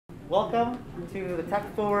Welcome to the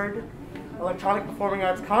Tech Forward Electronic Performing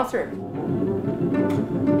Arts Concert.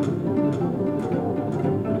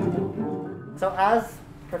 So as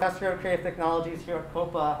Professor of Creative Technologies here at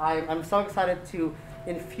CoPA, I'm so excited to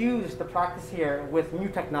infuse the practice here with new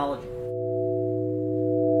technology.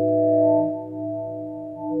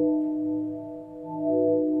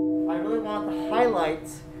 I really want to highlight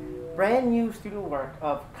brand new student work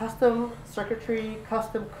of custom circuitry,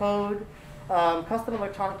 custom code, custom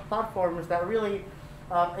electronic platforms that really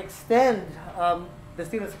extend the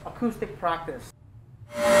students' acoustic practice.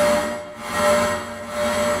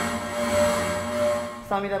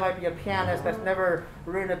 Somebody that might be a pianist that's never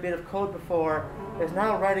written a bit of code before is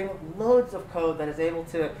now writing loads of code that is able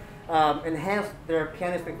to enhance their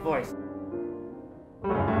pianistic voice.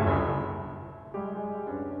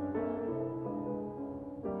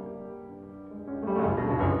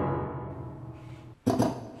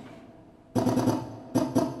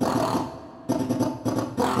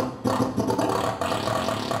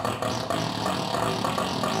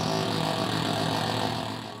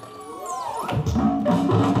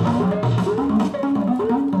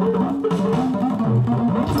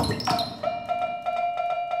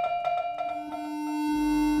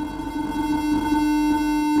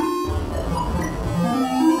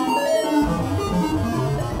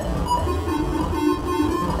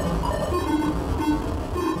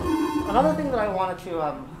 Another thing that I wanted to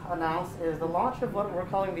announce is the launch of what we're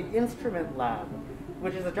calling the Instrument Lab,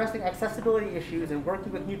 which is addressing accessibility issues and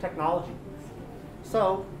working with new technology.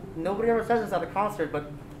 So, nobody ever says this at a concert,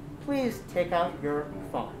 but please take out your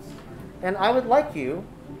phones. And I would like you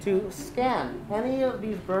to scan any of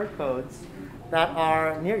these bird codes that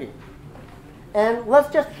are near you. And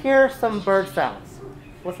let's just hear some bird sounds.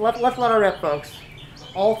 Let's let her rip, folks.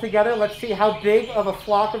 All together, let's see how big of a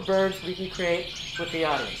flock of birds we can create with the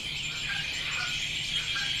audience.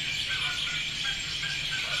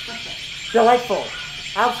 Delightful,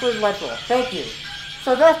 absolutely delightful. Thank you.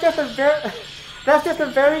 So that's just a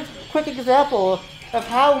very quick example of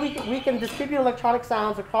how we can distribute electronic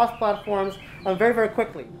sounds across platforms very, very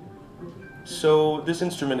quickly. So this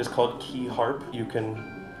instrument is called key harp. You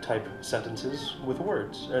can type sentences with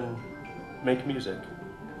words and make music.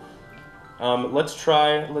 Let's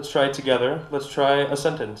try it together. Let's try a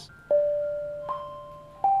sentence.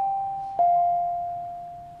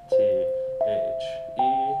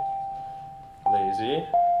 T-H-E, lazy,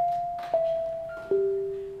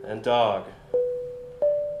 and dog.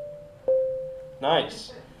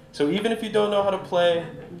 Nice. So even if you don't know how to play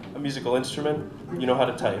a musical instrument, you know how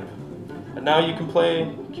to type. And now you can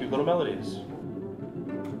play cute little melodies.